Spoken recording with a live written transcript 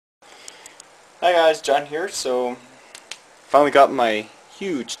Hi guys, John here. So finally got my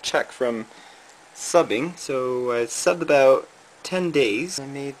huge check from subbing. So I subbed about 10 days. I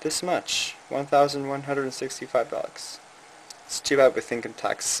made this much, $1,165. It's too bad with income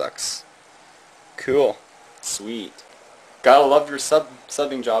tax sucks. Cool. Sweet. Gotta love your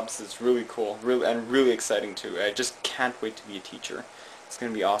subbing jobs. It's really cool, really exciting too. I just can't wait to be a teacher. It's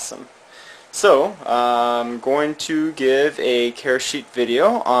gonna be awesome. So, I'm going to give a Caresheet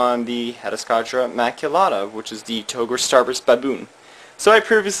video on the Heteroscodra Maculata, which is the Togo Starburst Baboon. So I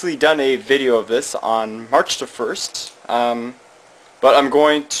previously done a video of this on March the 1st, but I'm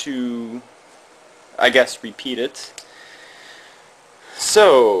going to, I guess, repeat it.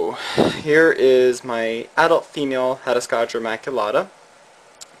 So, here is my adult female Heteroscodra Maculata,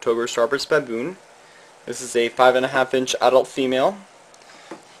 Togo Starburst Baboon. This is a 5.5-inch adult female.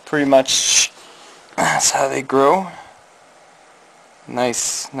 Pretty much that's how they grow.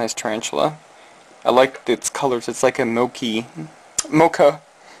 Nice tarantula. I like its colors. It's like a mocha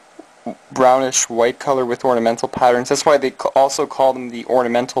brownish white color with ornamental patterns. That's why they also call them the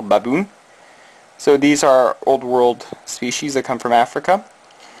ornamental baboon. So these are old world species that come from Africa.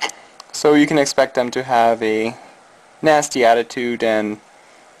 So you can expect them to have a nasty attitude and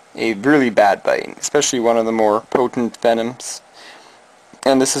a really bad bite, especially one of the more potent venoms.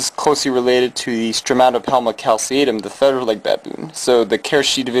 And this is closely related to the Stromatopelma calceatum, the feather-leg baboon. So the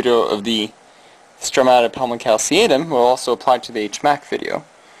Caresheet video of the Stromatopelma calceatum will also apply to the HMAC video.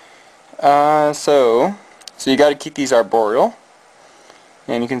 So you got to keep these arboreal.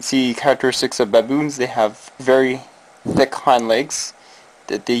 And you can see characteristics of baboons. They have very thick hind legs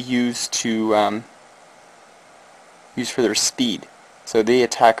that they use to use for their speed. So they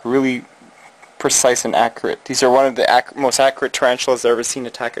attack really precise and accurate. These are one of the most accurate tarantulas I've ever seen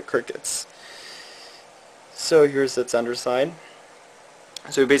attack at crickets. So here's its underside.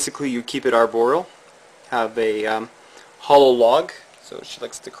 So basically you keep it arboreal, have a hollow log, so she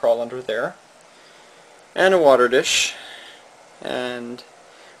likes to crawl under there, and a water dish. And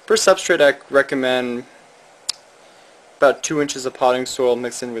for substrate I recommend about 2 inches of potting soil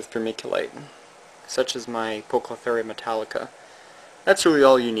mixed in with vermiculite, such as my Maculata metallica. That's really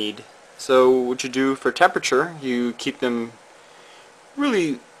all you need. So what you do for temperature, you keep them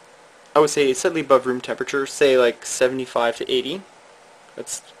really, I would say, slightly above room temperature, say like 75 to 80.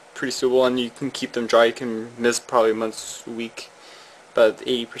 That's pretty suitable, and you can keep them dry. You can miss probably once a week, but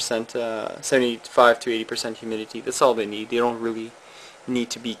 80%, 75 to 80% humidity. That's all they need. They don't really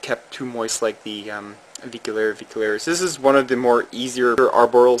need to be kept too moist like the Vicularis. This is one of the more easier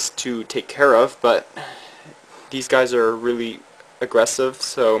arboreals to take care of, but these guys are really aggressive,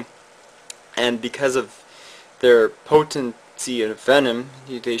 so. And because of their potency of venom,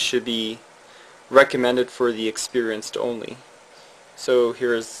 they should be recommended for the experienced only. So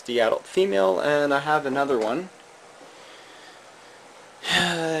here's the adult female, and I have another one.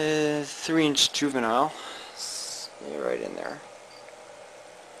 3-inch juvenile. Right in there.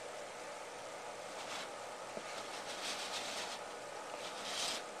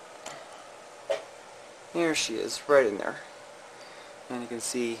 Here she is, right in there. And you can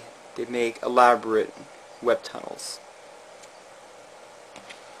see they make elaborate web tunnels.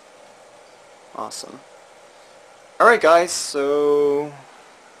 Awesome. Alright guys, so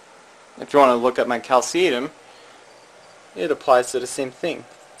if you want to look at my calceatum, it applies to the same thing.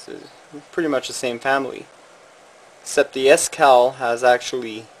 It's pretty much the same family. Except the S-Cal has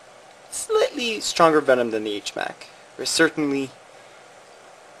actually slightly stronger venom than the HMAC. They're certainly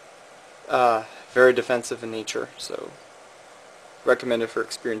very defensive in nature, so recommended for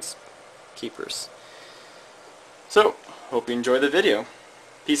experienced keepers. So, hope you enjoy the video.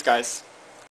 Peace guys.